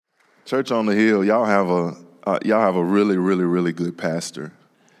Church on the Hill, y'all have a really, really, really good pastor.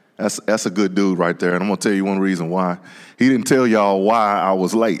 That's a good dude right there, and I'm gonna tell you one reason why. He didn't tell y'all why I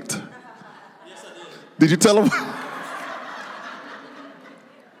was late. Yes, I did. Did you tell him?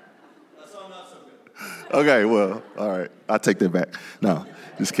 That's all not so good. Okay, well, all right. I take that back. No,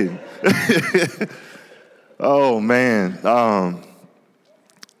 just kidding. Oh man,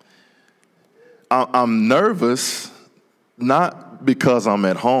 I'm nervous, not because I'm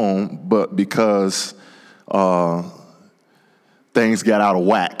at home, but because things got out of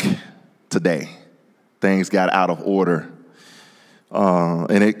whack today. Things got out of order.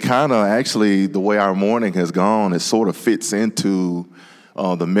 And it kind of actually, the way our morning has gone, it sort of fits into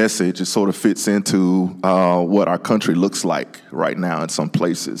the message. It sort of fits into what our country looks like right now in some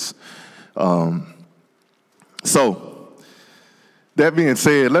places. So, that being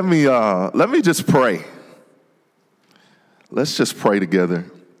said, let me just pray. Let's just pray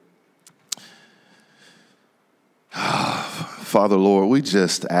together. Father, Lord, we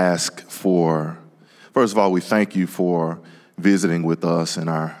just ask for, first of all, we thank you for visiting with us in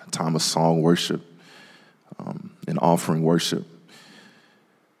our time of song worship and offering worship.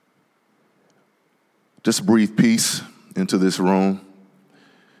 Just breathe peace into this room.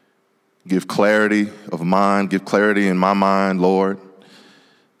 Give clarity of mind, give clarity in my mind, Lord.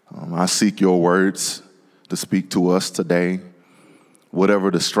 I seek your words to speak to us today. Whatever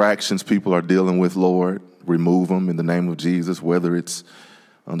distractions people are dealing with, Lord, remove them in the name of Jesus, whether it's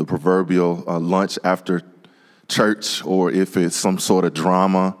the proverbial lunch after church or if it's some sort of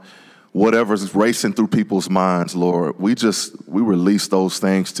drama, whatever's racing through people's minds, Lord, we release those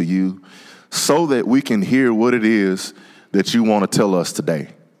things to you so that we can hear what it is that you want to tell us today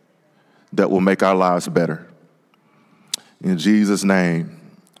that will make our lives better. In Jesus' name,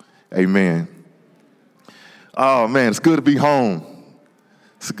 amen. Oh, man, it's good to be home.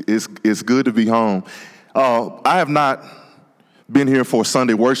 It's good to be home. I have not been here for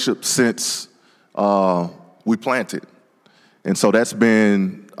Sunday worship since we planted. And so that's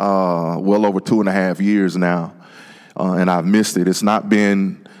been well over 2.5 years now, and I've missed it. It's not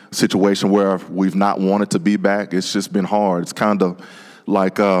been a situation where we've not wanted to be back. It's just been hard. It's kind of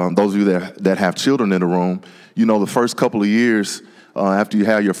like those of you that have children in the room, you know, the first couple of years after you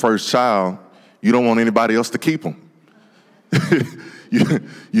have your first child, you don't want anybody else to keep them.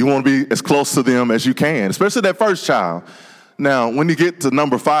 You want to be as close to them as you can, especially that first child. Now, when you get to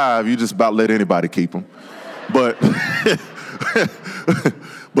number 5, you just about let anybody keep them. But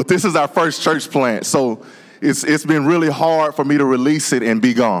but this is our first church plant, so it's been really hard for me to release it and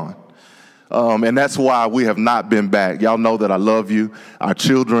be gone. And that's why we have not been back. Y'all know that I love you. Our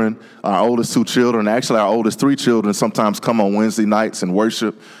children, our oldest 2 children, actually our oldest 3 children sometimes come on Wednesday nights and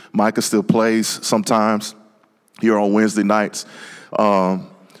worship. Micah still plays sometimes here on Wednesday nights.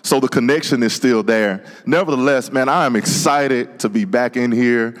 So the connection is still there. Nevertheless, man, I am excited to be back in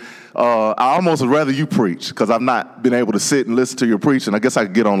here. I almost would rather you preach because I've not been able to sit and listen to your preaching. I guess I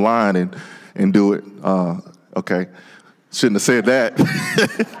could get online and do it. Okay. Shouldn't have said that.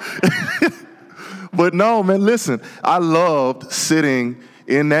 But no, man, listen, I loved sitting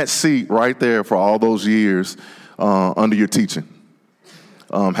in that seat right there for all those years under your teaching.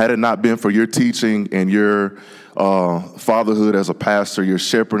 Had it not been for your teaching and your fatherhood as a pastor, your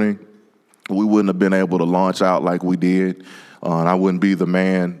shepherding, we wouldn't have been able to launch out like we did, and I wouldn't be the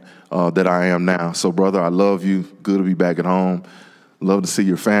man that I am now. So, brother, I love you. Good to be back at home. Love to see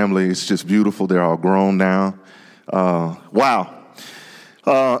your family. It's just beautiful. They're all grown now. Wow.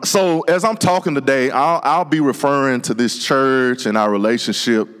 So as I'm talking today, I'll be referring to this church and our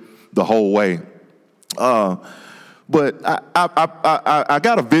relationship the whole way. But I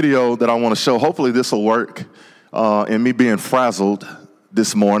got a video that I want to show. Hopefully this will work. And me being frazzled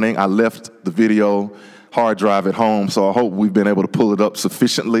this morning, I left the video hard drive at home, so I hope we've been able to pull it up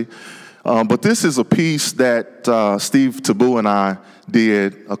sufficiently. But this is a piece that Steve Taboo and I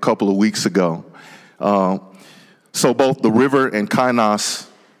did a couple of weeks ago. So both the River and Kainos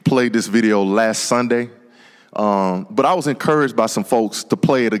played this video last Sunday, but I was encouraged by some folks to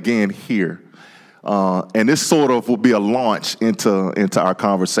play it again here. And this sort of will be a launch into our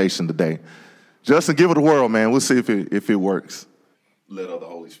conversation today. Justin, give it a whirl, man. We'll see if it works. Led of the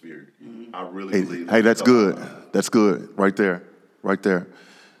Holy Spirit. I really believe. Hey, that's good. That's good. Right there.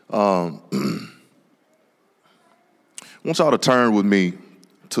 I want y'all to turn with me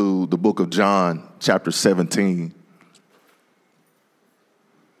to the book of John, chapter 17.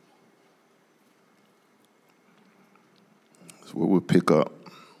 That's where we'll pick up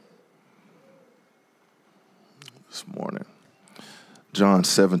this morning. John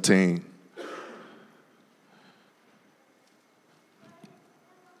 17.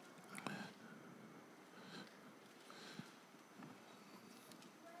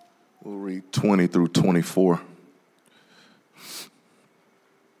 We'll read 20 through 24.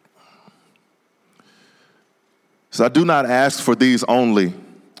 So I do not ask for these only,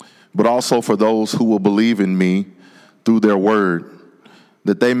 but also for those who will believe in me through their word,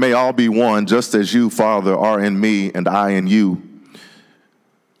 that they may all be one, just as you, Father, are in me and I in you,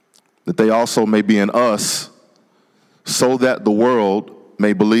 that they also may be in us, so that the world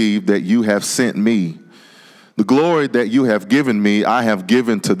may believe that you have sent me. The glory that you have given me, I have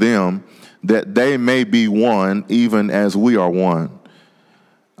given to them, that they may be one, even as we are one.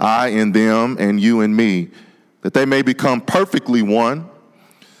 I in them and you in me, that they may become perfectly one,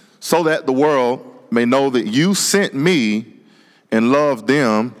 so that the world may know that you sent me and loved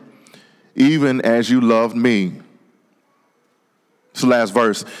them, even as you loved me. It's the last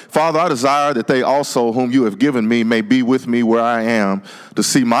verse. Father, I desire that they also, whom you have given me, may be with me where I am, to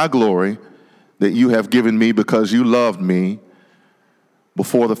see my glory that you have given me because you loved me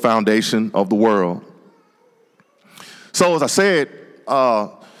before the foundation of the world. So as I said,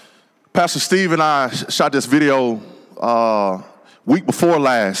 Pastor Steve and I shot this video week before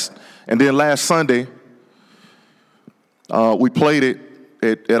last, and then last Sunday, we played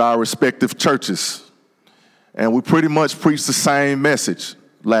it at our respective churches. And we pretty much preached the same message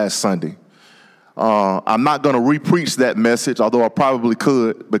last Sunday. I'm not going to re-preach that message, although I probably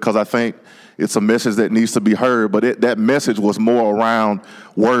could, because I think it's a message that needs to be heard. But that message was more around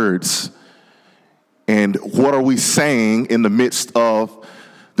words. And what are we saying in the midst of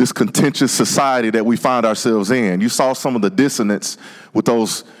this contentious society that we find ourselves in? You saw some of the dissonance with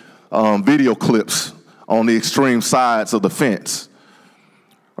those video clips on the extreme sides of the fence.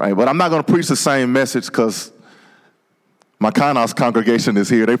 Right? But I'm not going to preach the same message because my Kainos congregation is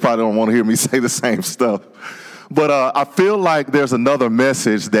here. They probably don't want to hear me say the same stuff. But I feel like there's another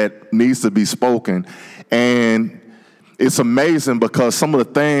message that needs to be spoken. And it's amazing because some of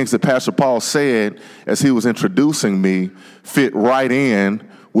the things that Pastor Paul said as he was introducing me fit right in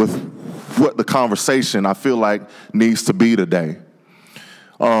with what the conversation I feel like needs to be today.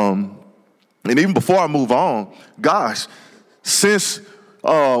 And even before I move on, gosh, since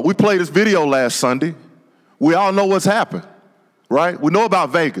we played this video last Sunday, we all know what's happened, right? We know about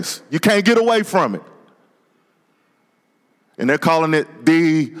Vegas. You can't get away from it. And they're calling it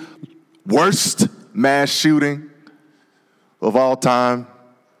the worst mass shooting of all time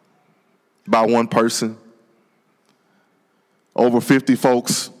by one person. Over 50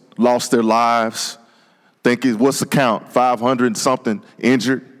 folks lost their lives. What's the count? 500 and something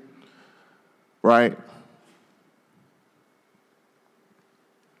injured, right?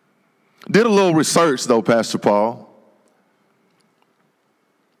 Did a little research, though, Pastor Paul.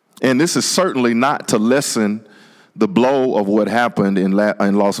 And this is certainly not to lessen the blow of what happened in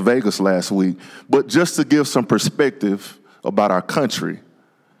Las Vegas last week, but just to give some perspective about our country.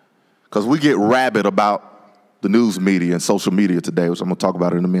 Because we get rabid about the news media and social media today, which I'm going to talk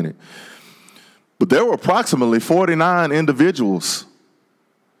about in a minute. But there were approximately 49 individuals,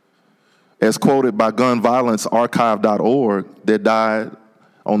 as quoted by gunviolencearchive.org, that died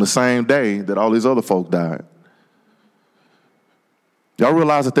on the same day that all these other folk died. Y'all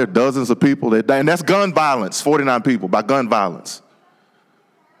realize that there are dozens of people that died, and that's gun violence, 49 people by gun violence.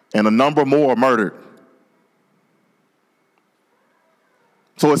 And a number more murdered.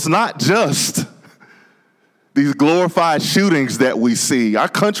 So it's not just these glorified shootings that we see. Our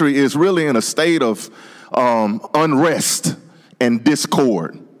country is really in a state of unrest and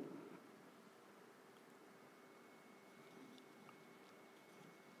discord.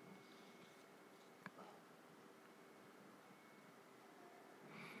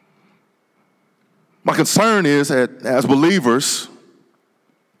 My concern is that as believers,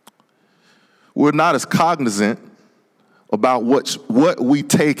 we're not as cognizant about what we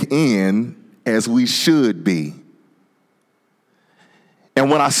take in as we should be.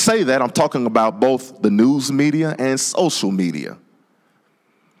 And when I say that, I'm talking about both the news media and social media.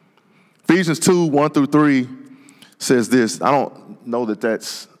 Ephesians 2:1-3 says this. I don't know that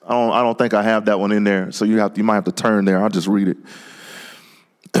that's, I don't think I have that one in there, so you might have to turn there. I'll just read it.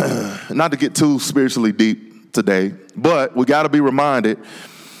 Not to get too spiritually deep today, but we got to be reminded.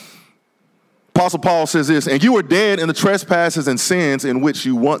 Apostle Paul says this, and you were dead in the trespasses and sins in which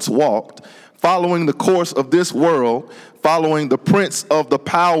you once walked, following the course of this world, following the prince of the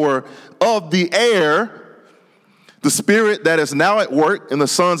power of the air, the spirit that is now at work in the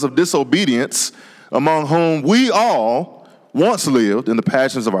sons of disobedience, among whom we all once lived in the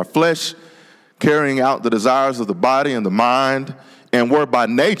passions of our flesh, carrying out the desires of the body and the mind, and were by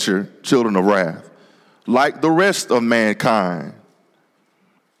nature children of wrath, like the rest of mankind.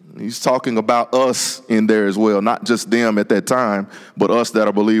 He's talking about us in there as well, not just them at that time, but us that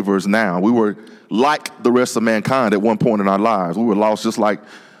are believers now. We were like the rest of mankind at one point in our lives. We were lost just like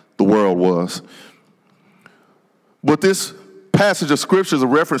the world was. But this passage of scripture is a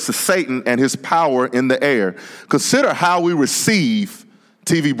reference to Satan and his power in the air. Consider how we receive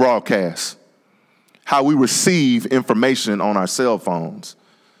TV broadcasts, how we receive information on our cell phones.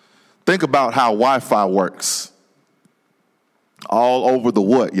 Think about how Wi-Fi works. All over the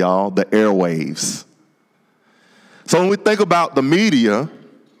what, y'all? The airwaves. So when we think about the media,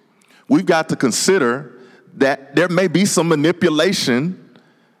 we've got to consider that there may be some manipulation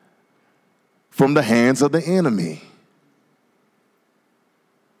from the hands of the enemy.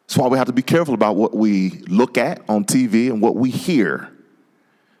 That's why we have to be careful about what we look at on TV and what we hear.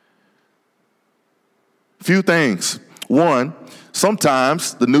 Few things. One,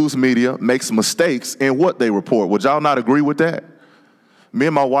 sometimes the news media makes mistakes in what they report. Would y'all not agree with that? Me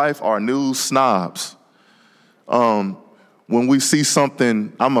and my wife are news snobs. When we see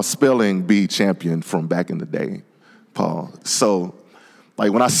something, I'm a spelling bee champion from back in the day, Paul. So,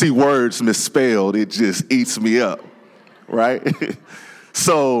 like when I see words misspelled, it just eats me up, right?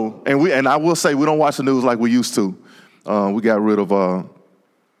 So, and I will say we don't watch the news like we used to. We got rid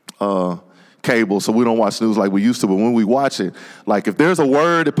of cable, so we don't watch news like we used to. But when we watch it, like if there's a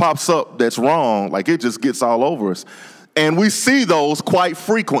word that pops up that's wrong, like it just gets all over us. And we see those quite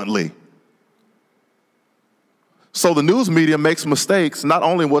frequently. So the news media makes mistakes, not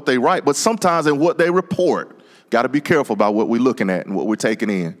only in what they write, but sometimes in what they report. Got to be careful about what we're looking at and what we're taking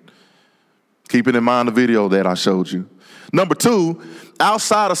in. Keeping in mind the video that I showed you. Number two,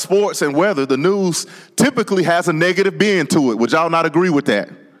 outside of sports and weather, the news typically has a negative bend to it. Would y'all not agree with that?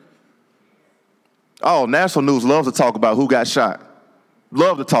 Oh, national news loves to talk about who got shot.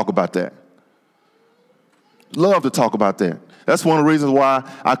 Love to talk about that. Love to talk about that. That's one of the reasons why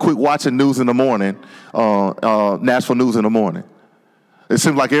I quit watching news in the morning, national news in the morning. It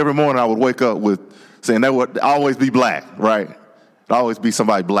seemed like every morning I would wake up with saying that would always be black, right? It'd always be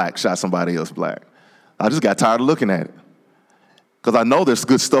somebody black shot somebody else black. I just got tired of looking at it. Because I know there's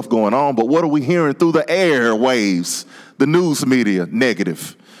good stuff going on, but what are we hearing through the airwaves? The news media,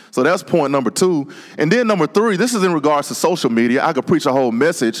 negative. So that's point number two. And then number three, this is in regards to social media. I could preach a whole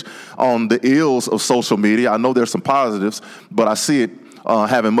message on the ills of social media. I know there's some positives, but I see it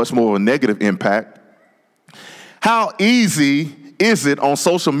having much more of a negative impact. How easy is it on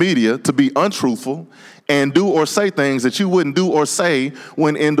social media to be untruthful and do or say things that you wouldn't do or say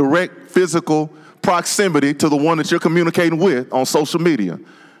when in direct physical proximity to the one that you're communicating with on social media?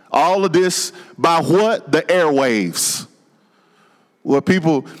 All of this by what? The airwaves. Well,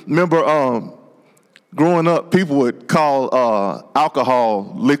 people, remember growing up, people would call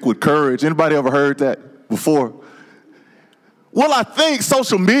alcohol liquid courage. Anybody ever heard that before? Well, I think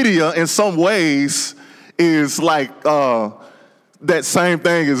social media in some ways is like that same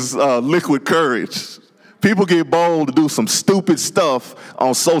thing as liquid courage. People get bold to do some stupid stuff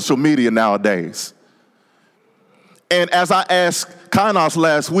on social media nowadays. And as I asked Kainos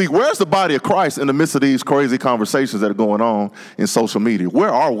last week, where's the body of Christ in the midst of these crazy conversations that are going on in social media? Where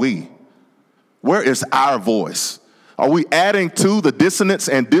are we? Where is our voice? Are we adding to the dissonance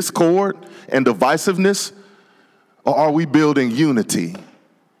and discord and divisiveness? Or are we building unity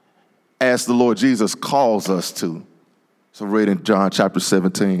as the Lord Jesus calls us to? So read in John chapter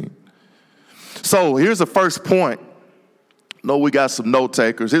 17. So here's the first point. No, we got some note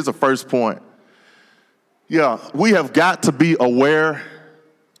takers. Here's the first point. Yeah, we have got to be aware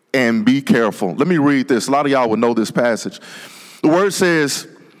and be careful. Let me read this. A lot of y'all would know this passage. The word says,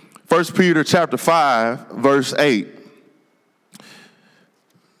 1 Peter chapter 5, verse 8. I'm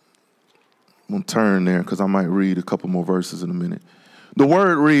going to turn there because I might read a couple more verses in a minute. The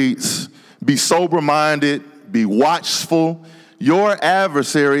word reads, be sober-minded, be watchful. Your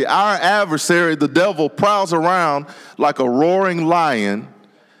adversary, our adversary, the devil, prowls around like a roaring lion,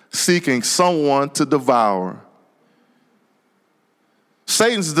 seeking someone to devour.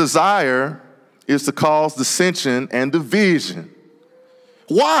 Satan's desire is to cause dissension and division.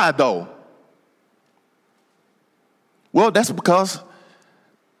 Why, though? Well, that's because it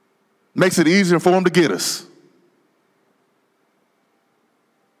makes it easier for him to get us.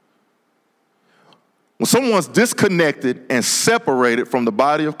 When someone's disconnected and separated from the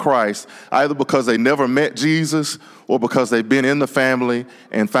body of Christ, either because they never met Jesus or because they've been in the family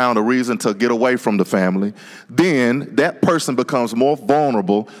and found a reason to get away from the family, then that person becomes more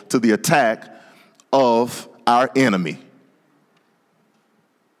vulnerable to the attack of our enemy.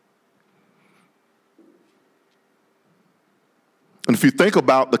 And if you think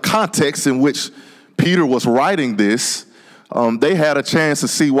about the context in which Peter was writing this, they had a chance to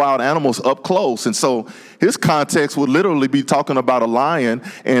see wild animals up close. And so his context would literally be talking about a lion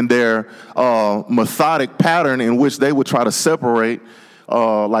and their methodic pattern in which they would try to separate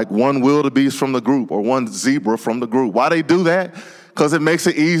like one wildebeest from the group or one zebra from the group. Why they do that? Because it makes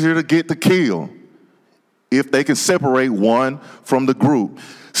it easier to get the kill if they can separate one from the group.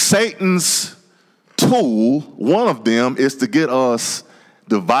 Satan's tool, one of them, is to get us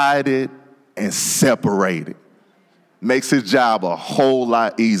divided and separated. Makes his job a whole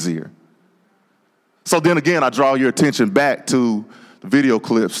lot easier. So then again, I draw your attention back to the video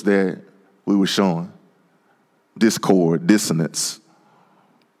clips that we were showing. Discord, dissonance,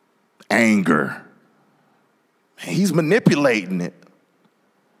 anger. He's manipulating it.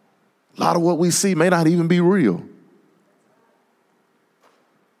 A lot of what we see may not even be real.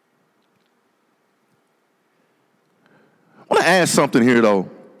 I want to add something here, though.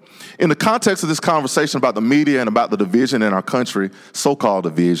 In the context of this conversation about the media and about the division in our country, so-called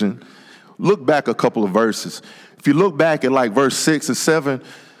division, look back a couple of verses. If you look back at like verse 6 and 7,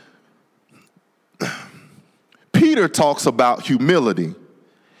 Peter talks about humility.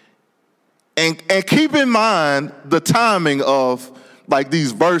 And keep in mind the timing of like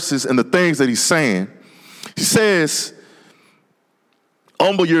these verses and the things that he's saying. He says,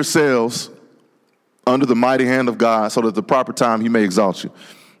 humble yourselves under the mighty hand of God so that at the proper time he may exalt you.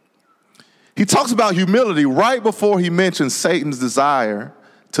 He talks about humility right before he mentions Satan's desire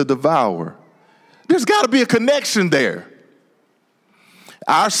to devour. There's got to be a connection there.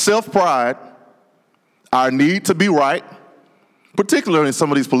 Our self-pride, our need to be right, particularly in some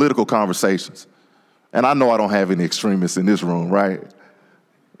of these political conversations. And I know I don't have any extremists in this room, right?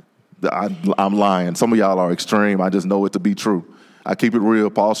 I'm lying. Some of y'all are extreme. I just know it to be true. I keep it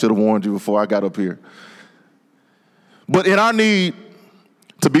real. Paul should have warned you before I got up here. But in our need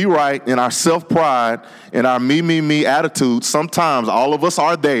to be right, in our self-pride, in our me attitude, sometimes all of us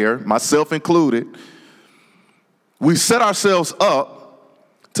are there, myself included. We set ourselves up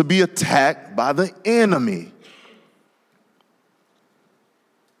to be attacked by the enemy.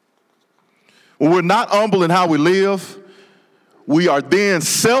 When we're not humble in how we live, we are then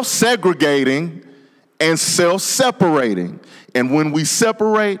self-segregating and self-separating. And when we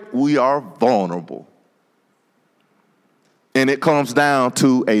separate, we are vulnerable. And it comes down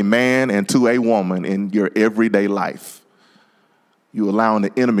to a man and to a woman in your everyday life. You're allowing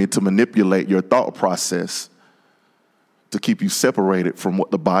the enemy to manipulate your thought process to keep you separated from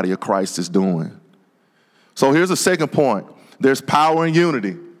what the body of Christ is doing. So here's the second point. There's power in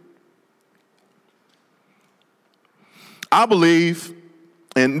unity. I believe,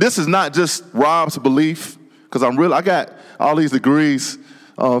 and this is not just Rob's belief, because I got all these degrees,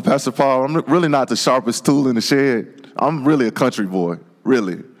 Pastor Paul. I'm really not the sharpest tool in the shed. I'm really a country boy,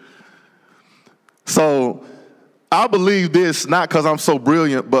 really. So I believe this not because I'm so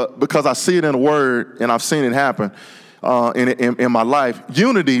brilliant, but because I see it in the Word and I've seen it happen in my life.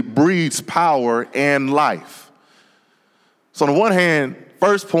 Unity breeds power and life. So on the one hand,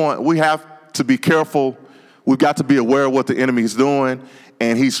 first point, we have to be careful. We've got to be aware of what the enemy is doing,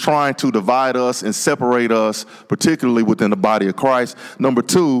 and he's trying to divide us and separate us, particularly within the body of Christ. Number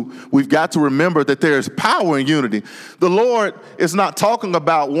two, we've got to remember that there's power in unity. The Lord is not talking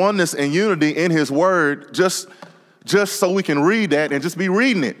about oneness and unity in his word just so we can read that and just be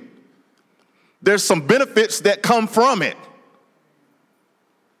reading it. There's some benefits that come from it.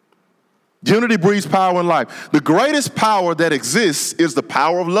 Unity breeds power in life. The greatest power that exists is the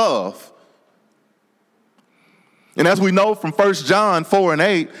power of love. And as we know from 1 John 4 and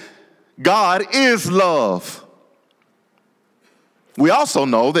 8, God is love. We also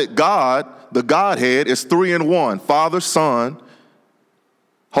know that God, the Godhead, is 3 in 1, Father, Son,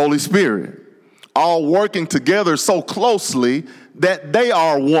 Holy Spirit, all working together so closely that they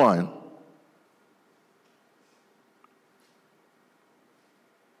are one.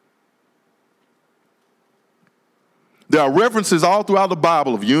 There are references all throughout the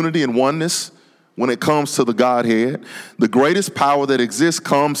Bible of unity and oneness. When it comes to the Godhead, the greatest power that exists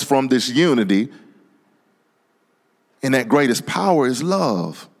comes from this unity, and that greatest power is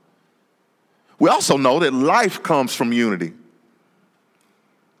love. We also know that life comes from unity.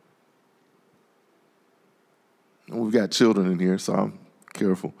 We've got children in here, so I'm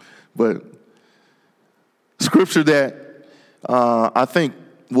careful. But scripture that I think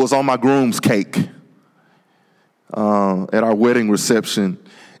was on my groom's cake at our wedding reception,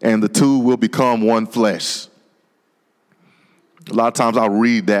 and the two will become one flesh. A lot of times I'll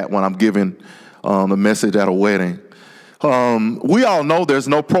read that when I'm giving a message at a wedding. We all know there's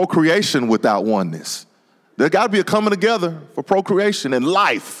no procreation without oneness. There's got to be a coming together for procreation and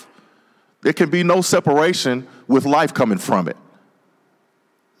life. There can be no separation with life coming from it.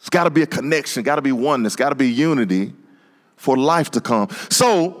 It's got to be a connection, got to be oneness, got to be unity for life to come.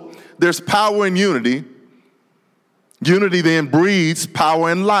 So there's power in unity. Unity then breeds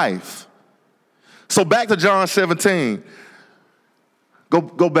power in life. So back to John 17.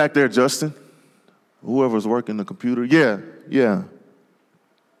 Go back there, Justin. Whoever's working the computer. Yeah.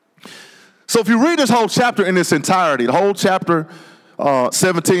 So if you read this whole chapter in its entirety, the whole chapter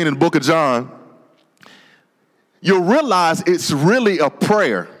 17 in the book of John, you'll realize it's really a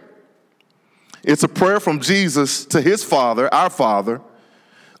prayer. It's a prayer from Jesus to his Father, our Father,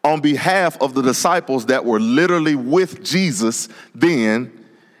 on behalf of the disciples that were literally with Jesus then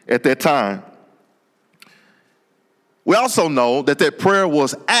at that time. We also know that prayer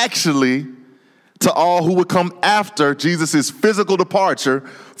was actually to all who would come after Jesus' physical departure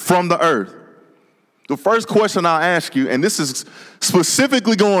from the earth. The first question I'll ask you, and this is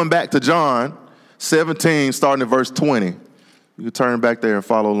specifically going back to John 17, starting at verse 20. You can turn back there and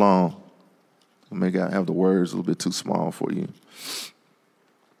follow along. Maybe I have the words a little bit too small for you.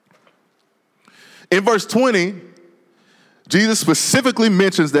 In verse 20, Jesus specifically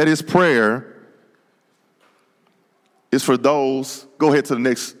mentions that his prayer is for those, go ahead to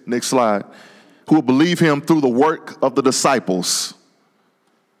the next slide, who will believe him through the work of the disciples.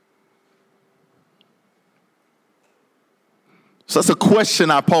 So that's a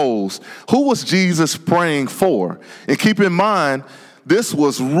question I pose. Who was Jesus praying for? And keep in mind, this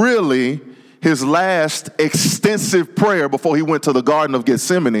was really his last extensive prayer before he went to the Garden of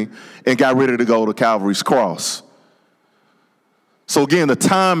Gethsemane and got ready to go to Calvary's cross. So again, the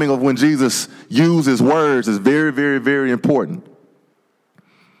timing of when Jesus used his words is very, very, very important.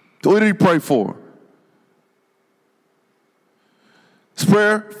 So what did he pray for? His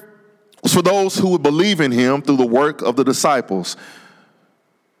prayer was for those who would believe in him through the work of the disciples,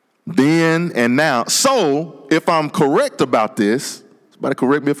 then and now. So, if I'm correct about this, somebody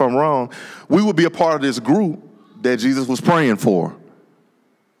correct me if I'm wrong, we would be a part of this group that Jesus was praying for.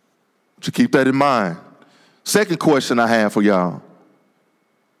 So keep that in mind. Second question I have for y'all.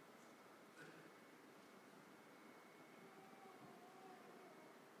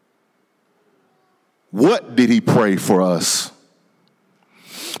 What did he pray for us?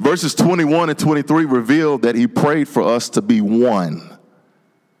 Verses 21 and 23 reveal that he prayed for us to be one.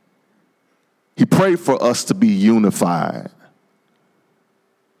 He prayed for us to be unified.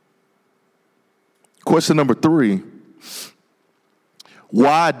 Question number 3.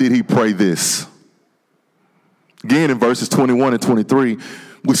 Why did he pray this? Again, in verses 21 and 23,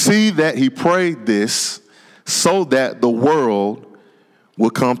 we see that he prayed this so that the world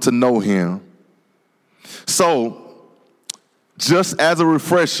will come to know him. So, just as a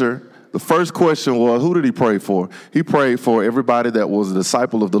refresher, the first question was, who did he pray for? He prayed for everybody that was a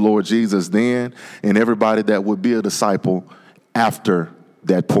disciple of the Lord Jesus then and everybody that would be a disciple after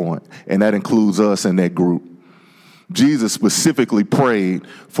that point. And that includes us in that group. Jesus specifically prayed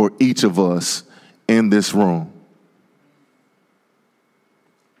for each of us in this room.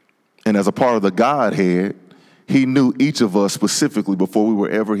 And as a part of the Godhead, he knew each of us specifically before we were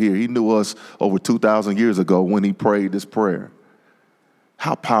ever here. He knew us over 2,000 years ago when he prayed this prayer.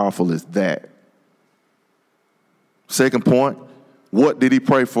 How powerful is that? Second point, what did he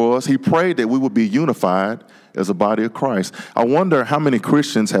pray for us? He prayed that we would be unified as a body of Christ. I wonder how many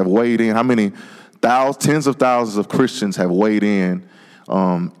Christians have weighed in, how many tens of thousands of Christians have weighed in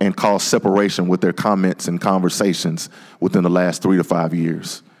and caused separation with their comments and conversations within the last 3 to 5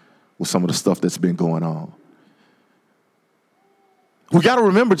 years with some of the stuff that's been going on. We got to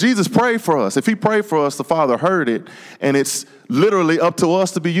remember Jesus prayed for us. If he prayed for us, the Father heard it, and it's literally up to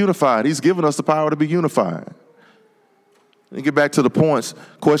us to be unified. He's given us the power to be unified. And get back to the points.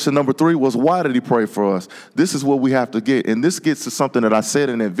 Question number 3 was, why did he pray for us? This is what we have to get. And this gets to something that I said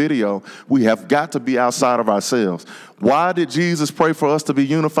in that video. We have got to be outside of ourselves. Why did Jesus pray for us to be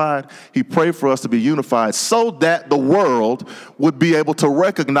unified? He prayed for us to be unified so that the world would be able to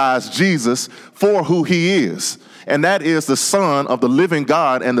recognize Jesus for who he is. And that is the Son of the living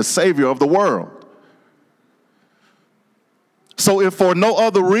God and the Savior of the world. So if for no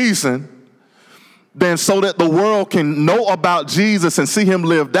other reason than so that the world can know about Jesus and see him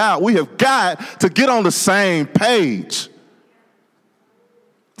lived out, we have got to get on the same page.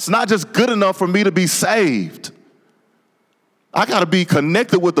 It's not just good enough for me to be saved. I got to be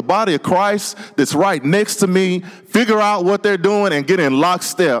connected with the body of Christ that's right next to me, figure out what they're doing, and get in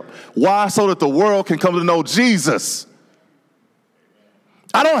lockstep. Why? So that the world can come to know Jesus.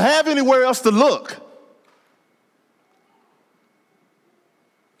 I don't have anywhere else to look.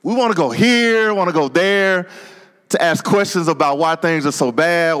 We want to go here, want to go there, to ask questions about why things are so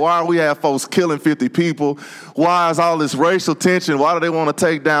bad. Why we have folks killing 50 people? Why is all this racial tension? Why do they want to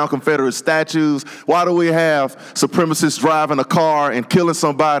take down Confederate statues? Why do we have supremacists driving a car and killing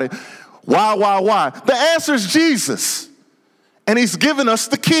somebody? Why? The answer is Jesus. And he's given us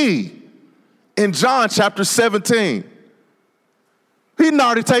the key in John chapter 17. He's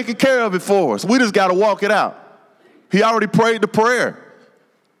already taken care of it for us. We just got to walk it out. He already prayed the prayer.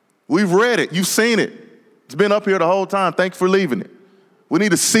 We've read it. You've seen it. It's been up here the whole time. Thank you for leaving it. We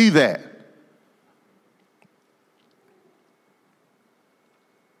need to see that.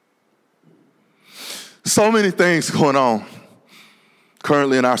 So many things going on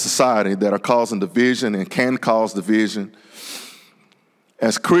currently in our society that are causing division and can cause division.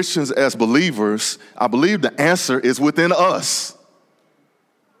 As Christians, as believers, I believe the answer is within us.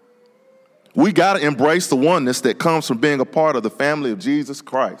 We got to embrace the oneness that comes from being a part of the family of Jesus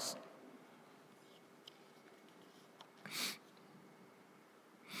Christ.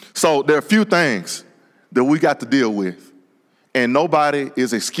 So there are a few things that we got to deal with, and nobody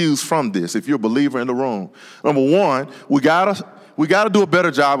is excused from this if you're a believer in the room. Number one, we gotta do a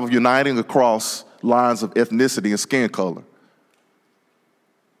better job of uniting across lines of ethnicity and skin color.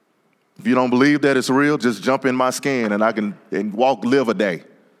 If you don't believe that it's real, just jump in my skin and I can live a day.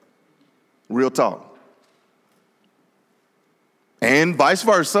 Real talk. And vice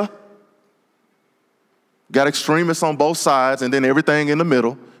versa. Got extremists on both sides and then everything in the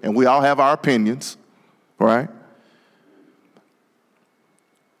middle, and we all have our opinions, right?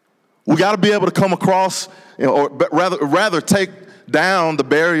 We got to be able to come across, or rather take down the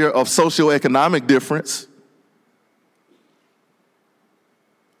barrier of socioeconomic difference.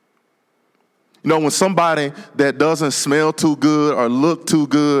 You know, when somebody that doesn't smell too good or look too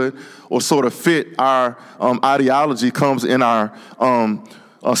good or sort of fit our ideology comes in our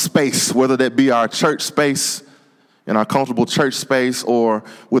space, whether that be our church space, in our comfortable church space, or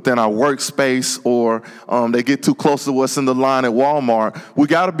within our workspace, or they get too close to what's in the line at Walmart, we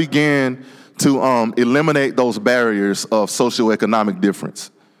got to begin to eliminate those barriers of socioeconomic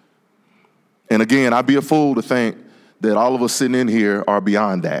difference. And again, I'd be a fool to think that all of us sitting in here are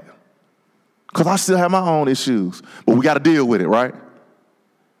beyond that. Because I still have my own issues, but we got to deal with it, right?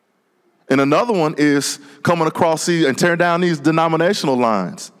 And another one is coming across and tearing down these denominational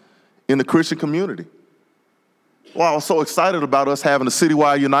lines in the Christian community. Well, I was so excited about us having a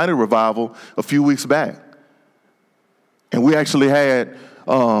citywide United revival a few weeks back. And we actually had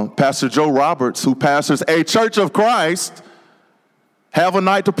Pastor Joe Roberts, who pastors a Church of Christ, have a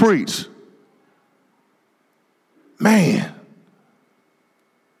night to preach. Man.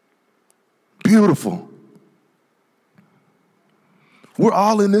 Beautiful. We're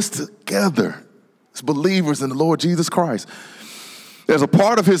all in this together as believers in the Lord Jesus Christ. There's a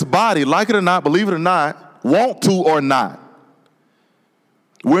part of his body, like it or not, believe it or not, want to or not.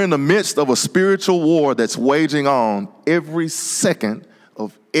 We're in the midst of a spiritual war that's waging on every second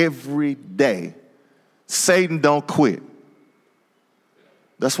of every day. Satan don't quit.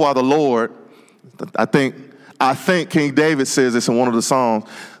 That's why the Lord, I think King David says this in one of the Psalms,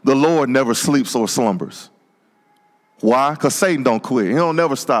 the Lord never sleeps or slumbers. Why? Because Satan don't quit. He don't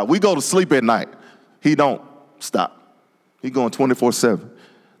never stop. We go to sleep at night. He don't stop. He going 24/7.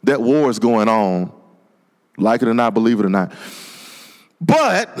 That war is going on, like it or not, believe it or not.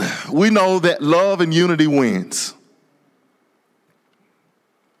 But we know that love and unity wins.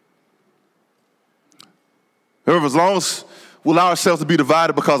 However, as long as we allow ourselves to be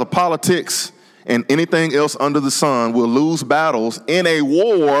divided because of politics and anything else under the sun, we'll lose battles in a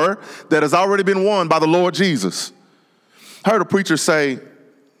war that has already been won by the Lord Jesus. I heard a preacher say,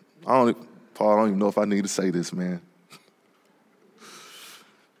 Paul, I don't even know if I need to say this, man.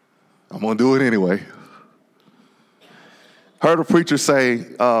 I'm going to do it anyway. Heard a preacher say,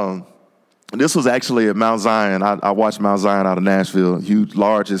 this was actually at Mount Zion. I watched Mount Zion out of Nashville,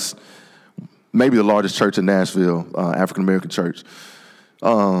 maybe the largest church in Nashville, African-American church.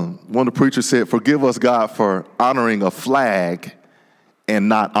 One of the preachers said, forgive us, God, for honoring a flag and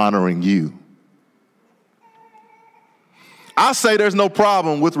not honoring you. I say there's no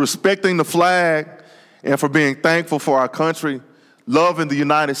problem with respecting the flag and for being thankful for our country, loving the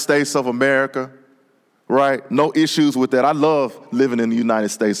United States of America, right? No issues with that. I love living in the United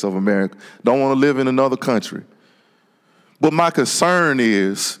States of America. Don't want to live in another country. But my concern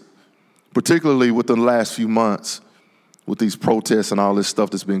is, particularly within the last few months, with these protests and all this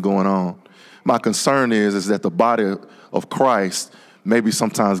stuff that's been going on, my concern is that the body of Christ may be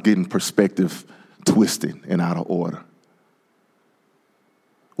sometimes getting perspective twisted and out of order.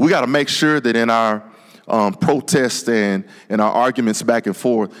 We got to make sure that in our protests and our arguments back and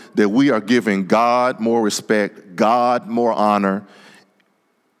forth, that we are giving God more respect, God more honor,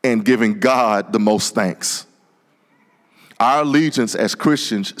 and giving God the most thanks. Our allegiance as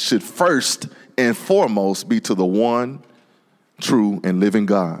Christians should first and foremost be to the one true and living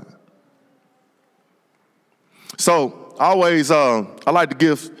God. So always, I like to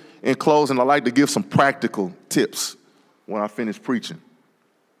give, in closing, I like to give some practical tips when I finish preaching.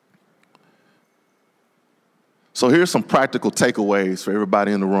 So here's some practical takeaways for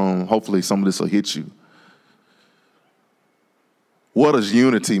everybody in the room. Hopefully some of this will hit you. What does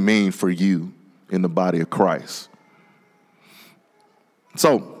unity mean for you in the body of Christ?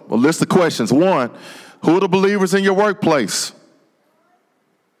 So, a list of questions. 1, who are the believers in your workplace?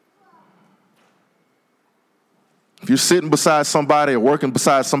 If you're sitting beside somebody or working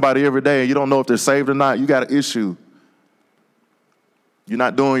beside somebody every day and you don't know if they're saved or not, you got an issue. You're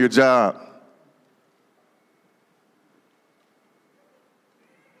not doing your job.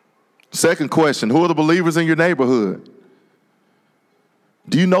 Second question, who are the believers in your neighborhood?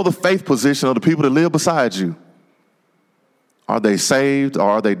 Do you know the faith position of the people that live beside you? Are they saved or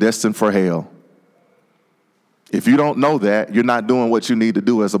are they destined for hell? If you don't know that, you're not doing what you need to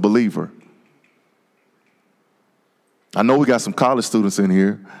do as a believer. I know we got some college students in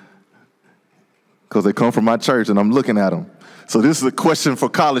here because they come from my church and I'm looking at them. So this is a question for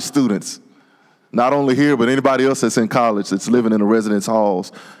college students, not only here, but anybody else that's in college that's living in the residence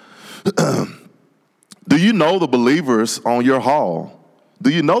halls. Do you know the believers on your hall? Do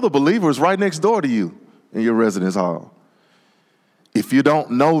you know the believers right next door to you in your residence hall? If you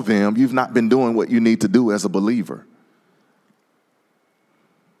don't know them, you've not been doing what you need to do as a believer.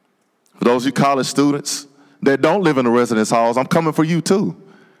 For those of you college students that don't live in the residence halls, I'm coming for you too.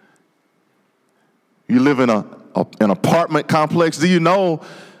 You live in an apartment complex. Do you know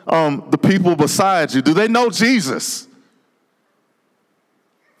the people beside you? Do they know Jesus?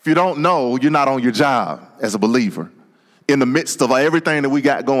 If you don't know, you're not on your job as a believer in the midst of everything that we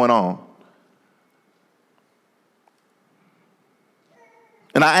got going on.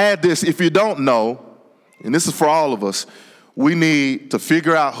 And I add this, if you don't know, and this is for all of us, we need to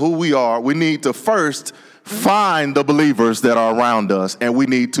figure out who we are. We need to first find the believers that are around us, and we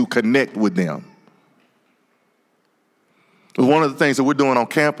need to connect with them. One of the things that we're doing on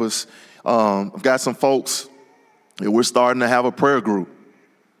campus, I've got some folks that we're starting to have a prayer group.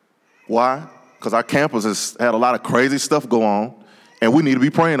 Why? Because our campus has had a lot of crazy stuff go on, and we need to be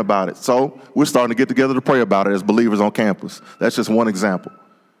praying about it. So we're starting to get together to pray about it as believers on campus. That's just one example.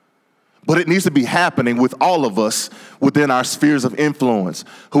 But it needs to be happening with all of us within our spheres of influence.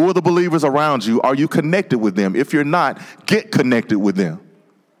 Who are the believers around you? Are you connected with them? If you're not, get connected with them.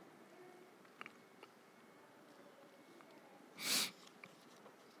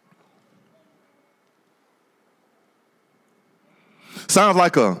 Sounds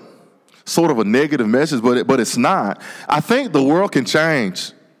like a sort of a negative message, but it's not. I think the world can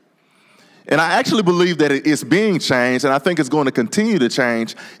change. And I actually believe that it is being changed, and I think it's going to continue to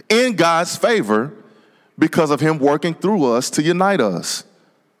change in God's favor because of him working through us to unite us.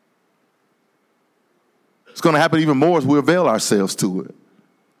 It's going to happen even more as we avail ourselves to it.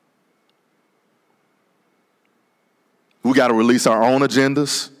 We got to release our own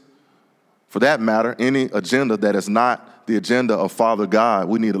agendas. For that matter, any agenda that is not the agenda of Father God,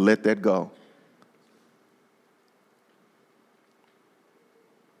 we need to let that go.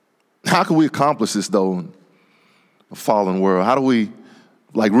 How can we accomplish this, though, in a fallen world? How do we,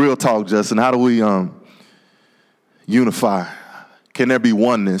 like real talk, Justin, how do we unify? Can there be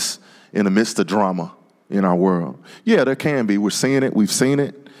oneness in the midst of drama in our world? Yeah, there can be. We're seeing it. We've seen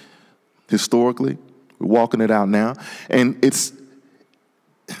it historically. We're walking it out now. And it's,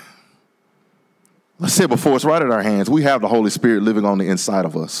 let's say it before, it's right at our hands. We have the Holy Spirit living on the inside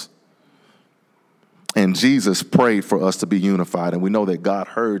of us. And Jesus prayed for us to be unified. And we know that God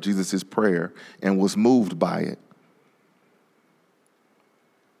heard Jesus' prayer and was moved by it.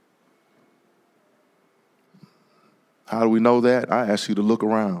 How do we know that? I ask you to look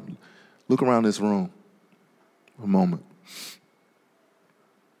around. Look around this room for a moment.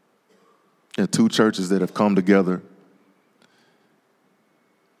 There are two churches that have come together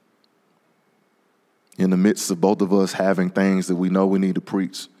in the midst of both of us having things that we know we need to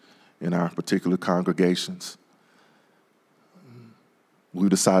preach in our particular congregations. We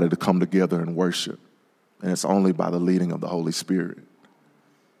decided to come together and worship, and it's only by the leading of the Holy Spirit.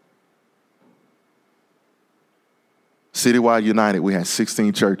 Citywide United, we had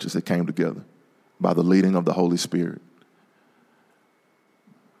 16 churches that came together by the leading of the Holy Spirit.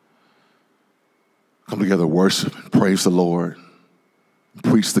 Come together, worship, and praise the Lord, and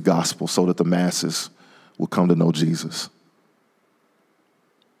preach the gospel so that the masses will come to know Jesus.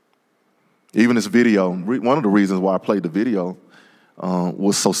 Even this video, one of the reasons why I played the video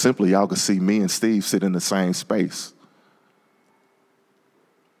was so simply y'all could see me and Steve sit in the same space.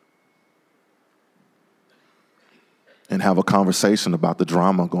 And have a conversation about the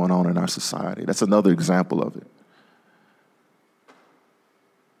drama going on in our society. That's another example of it.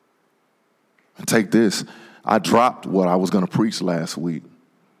 And take this. I dropped what I was going to preach last week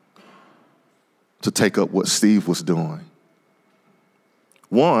to take up what Steve was doing.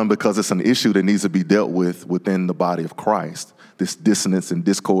 One, because it's an issue that needs to be dealt with within the body of Christ, this dissonance and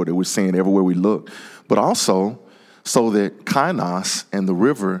discord that we're seeing everywhere we look. But also so that Kainos and the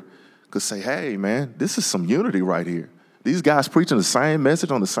river could say, hey, man, this is some unity right here. These guys preaching the same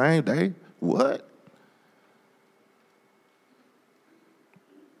message on the same day? What?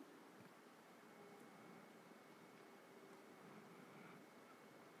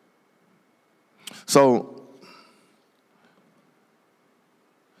 So,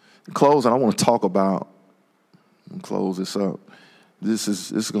 in closing, I want to talk about, and close this up. This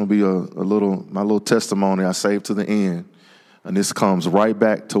is going to be my little testimony I saved to the end. And this comes right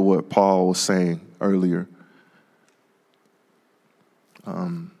back to what Paul was saying earlier.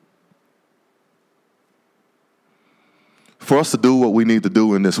 For us to do what we need to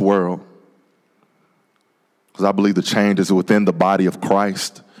do in this world, because I believe the change is within the body of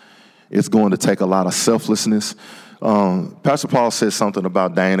Christ, it's going to take a lot of selflessness. Pastor Paul said something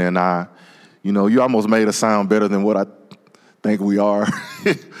about Dana and I. You know, you almost made us sound better than what I think we are,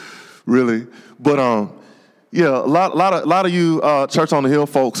 really. But yeah, a lot of you Church on the Hill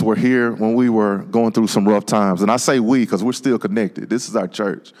folks were here when we were going through some rough times. And I say we because we're still connected. This is our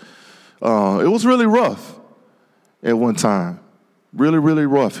church. It was really rough at one time. Really, really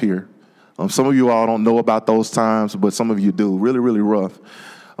rough here. Some of you all don't know about those times, but some of you do. Really, really rough.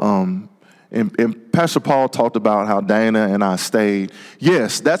 And Pastor Paul talked about how Dana and I stayed.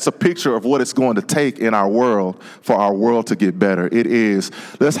 Yes, that's a picture of what it's going to take in our world for our world to get better. It is,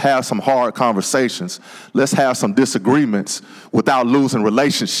 let's have some hard conversations. Let's have some disagreements without losing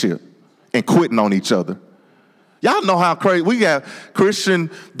relationship and quitting on each other. Y'all know how crazy, we got Christian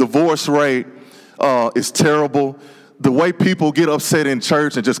divorce rate is terrible. The way people get upset in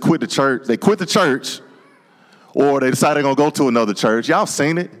church and just quit the church, they quit the church or they decide they're going to go to another church. Y'all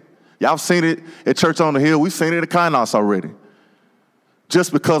seen it. Y'all seen it at Church on the Hill. We've seen it at Kainos already.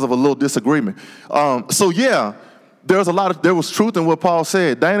 Just because of a little disagreement. So yeah, there was truth in what Paul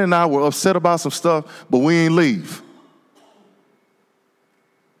said. Dana and I were upset about some stuff, but we ain't leave.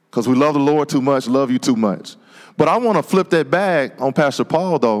 Because we love the Lord too much, love you too much. But I want to flip that back on Pastor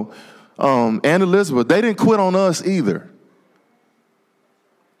Paul, though, and Elizabeth. They didn't quit on us either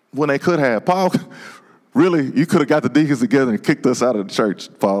when they could have. Paul, really, you could have got the deacons together and kicked us out of the church,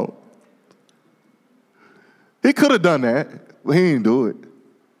 Paul. He could have done that, but he didn't do it.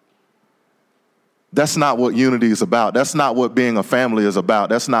 That's not what unity is about. That's not what being a family is about.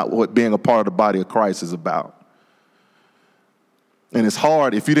 That's not what being a part of the body of Christ is about. And it's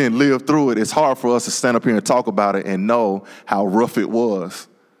hard, if you didn't live through it, it's hard for us to stand up here and talk about it and know how rough it was,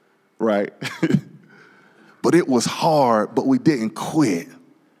 right? But it was hard, but we didn't quit.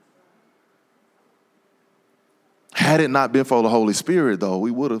 Had it not been for the Holy Spirit, though, we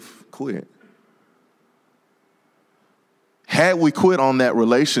would have quit. Had we quit on that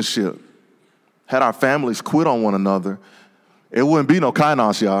relationship, had our families quit on one another, it wouldn't be no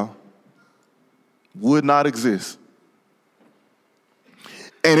Kainos, y'all. Would not exist.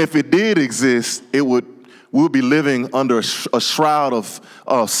 And if it did exist, we would be living under a shroud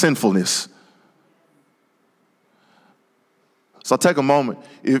of sinfulness. So take a moment.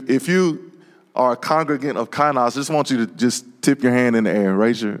 If you are a congregant of Kainos, I just want you to just tip your hand in the air.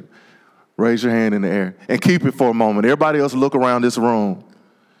 Raise your hand in the air and keep it for a moment. Everybody else look around this room.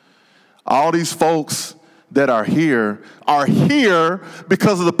 All these folks that are here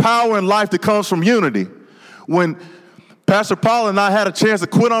because of the power and life that comes from unity. When Pastor Paul and I had a chance to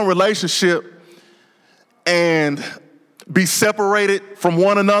quit on relationship and be separated from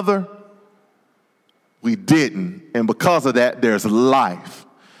one another, we didn't. And because of that, there's life.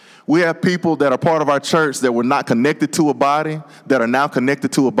 We have people that are part of our church that were not connected to a body, that are now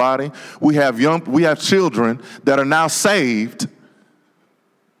connected to a body. We have children that are now saved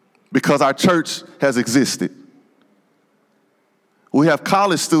because our church has existed. We have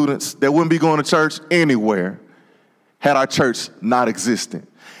college students that wouldn't be going to church anywhere had our church not existed.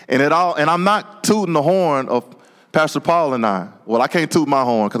 And I'm not tooting the horn of Pastor Paul and I. Well, I can't toot my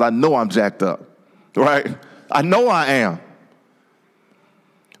horn because I know I'm jacked up, right? I know I am.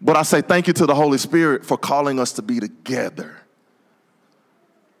 But I say thank you to the Holy Spirit for calling us to be together.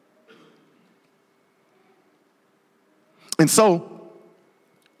 And so,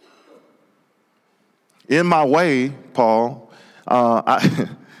 in my way, Paul, I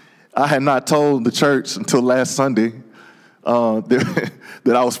had not told the church until last Sunday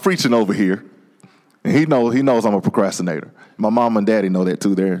that I was preaching over here. And he knows I'm a procrastinator. My mom and daddy know that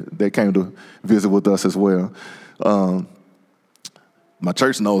too. They came to visit with us as well. My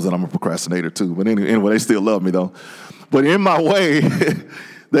church knows that I'm a procrastinator too. But anyway, they still love me though. But in my way,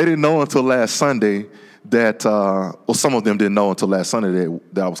 they didn't know until last Sunday that, some of them didn't know until last Sunday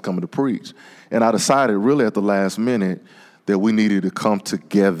that I was coming to preach. And I decided really at the last minute that we needed to come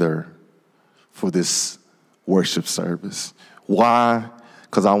together for this worship service. Why?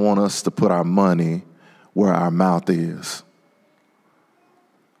 Because I want us to put our money where our mouth is.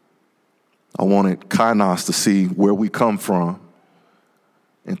 I wanted Kainos to see where we come from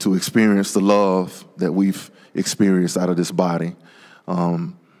and to experience the love that we've experienced out of this body.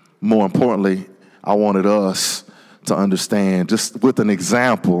 More importantly, I wanted us to understand, just with an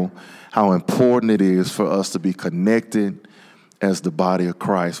example, how important it is for us to be connected as the body of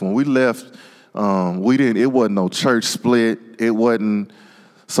Christ. When we left, it wasn't no church split. It wasn't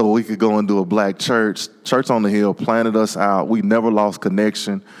so we could go and do a black church. Church on the Hill planted us out. We never lost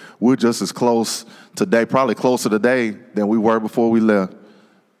connection. We're just as close today, probably closer today than we were before we left.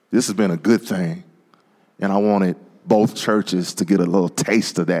 This has been a good thing. And I wanted both churches to get a little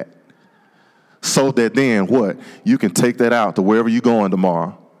taste of that. So that then what? You can take that out to wherever you're going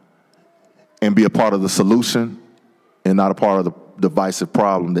tomorrow and be a part of the solution and not a part of the divisive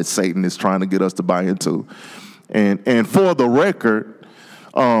problem that Satan is trying to get us to buy into. And for the record,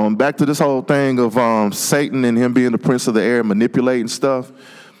 back to this whole thing of Satan and him being the prince of the air, manipulating stuff.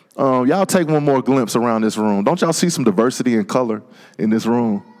 Y'all take one more glimpse around this room. Don't y'all see some diversity in color in this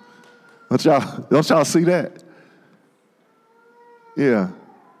room? Don't y'all see that? Yeah.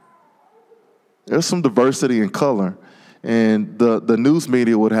 There's some diversity in color. And the news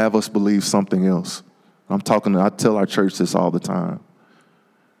media would have us believe something else. I tell our church this all the time.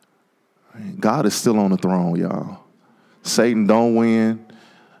 God is still on the throne, y'all. Satan don't win.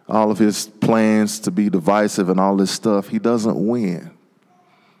 All of his plans to be divisive and all this stuff, he doesn't win.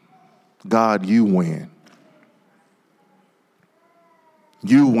 God, you win.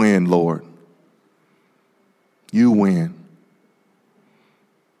 You win, Lord. You win.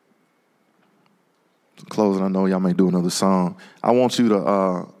 To closing, I know y'all may do another song. I want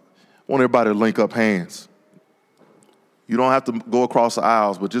everybody to link up hands. You don't have to go across the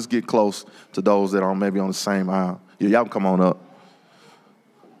aisles, but just get close to those that are maybe on the same aisle. Yeah, y'all can come on up.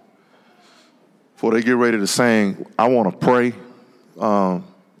 Before they get ready to sing, I want to pray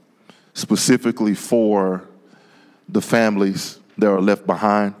specifically for the families that are left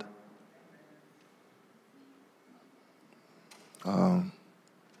behind.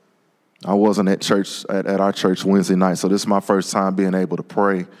 I wasn't at church at our church Wednesday night, so this is my first time being able to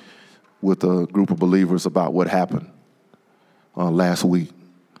pray with a group of believers about what happened last week.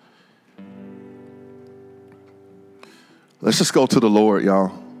 Let's just go to the Lord,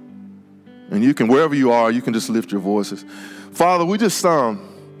 y'all. And you can, wherever you are, you can just lift your voices. Father, we just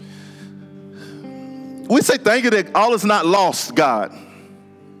we say thank you that all is not lost, God.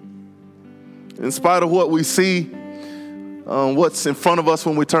 In spite of what we see, what's in front of us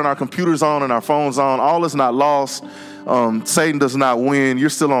when we turn our computers on and our phones on, all is not lost. Satan does not win. You're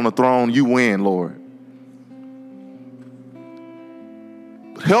still on the throne. You win, Lord.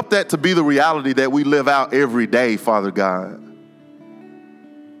 But help that to be the reality that we live out every day, Father God.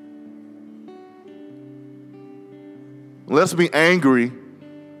 Let's be angry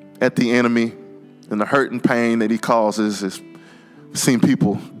at the enemy and the hurt and pain that he causes. We've seen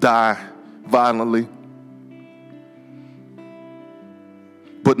people die violently,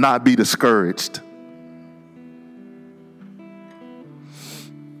 but not be discouraged.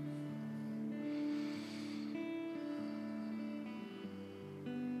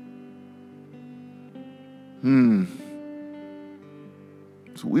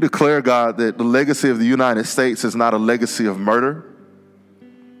 So we declare, God, that the legacy of the United States is not a legacy of murder.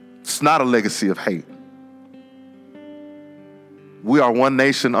 It's not a legacy of hate. We are one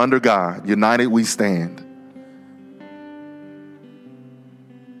nation under God. United we stand.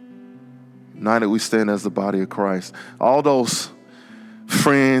 United we stand as the body of Christ. All those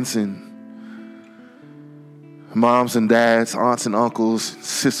friends and moms and dads, aunts and uncles,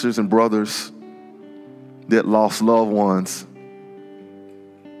 sisters and brothers that lost loved ones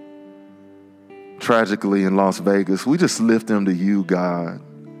tragically in Las Vegas, we just lift them to you, God.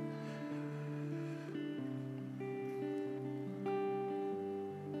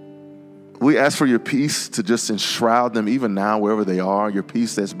 We ask for your peace to just enshroud them even now, wherever they are, your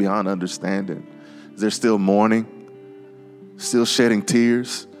peace that's beyond understanding. Is there still mourning? still shedding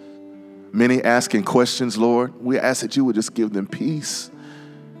tears, many asking questions, Lord. We ask that you would just give them peace.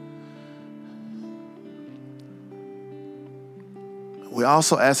 We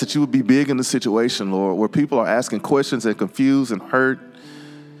also ask that you would be big in the situation, Lord, where people are asking questions and confused and hurt,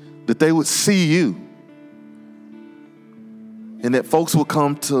 that they would see you, and that folks will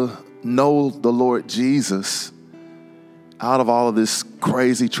come to know the Lord Jesus out of all of this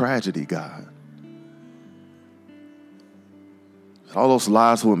crazy tragedy, God. All those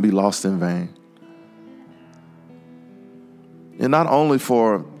lives wouldn't be lost in vain. And not only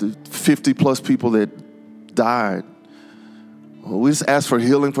for the 50 plus people that died, we just ask for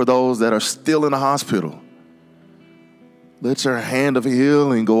healing for those that are still in the hospital. Let your hand of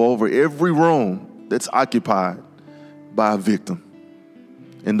healing go over every room that's occupied by a victim.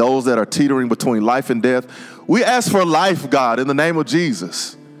 And those that are teetering between life and death, we ask for life, God, in the name of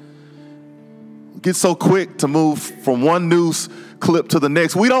Jesus. We get so quick to move from one news clip to the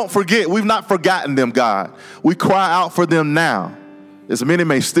next. We don't forget. We've not forgotten them, God. We cry out for them now, as many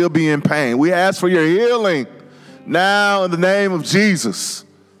may still be in pain. We ask for your healing now in the name of Jesus.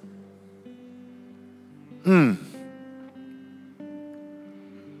 And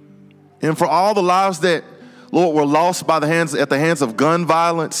for all the lives that, Lord, were lost at the hands of gun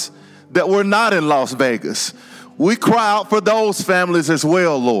violence that were not in Las Vegas, we cry out for those families as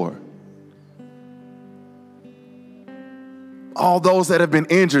well, Lord. All those that have been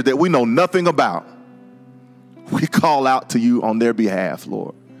injured that we know nothing about, we call out to you on their behalf,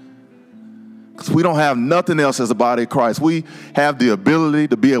 Lord. Because we don't have nothing else as a body of Christ. We have the ability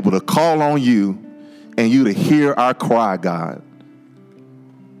to be able to call on you and you to hear our cry, God.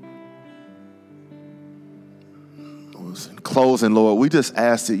 In closing, Lord, we just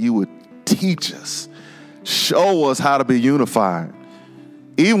ask that you would teach us, show us how to be unified,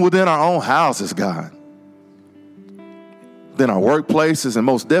 even within our own houses, God, within our workplaces, and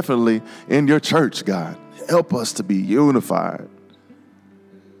most definitely in your church, God. Help us to be unified.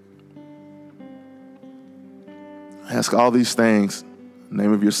 I ask all these things in the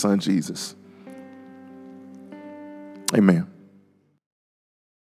name of your Son, Jesus. Amen.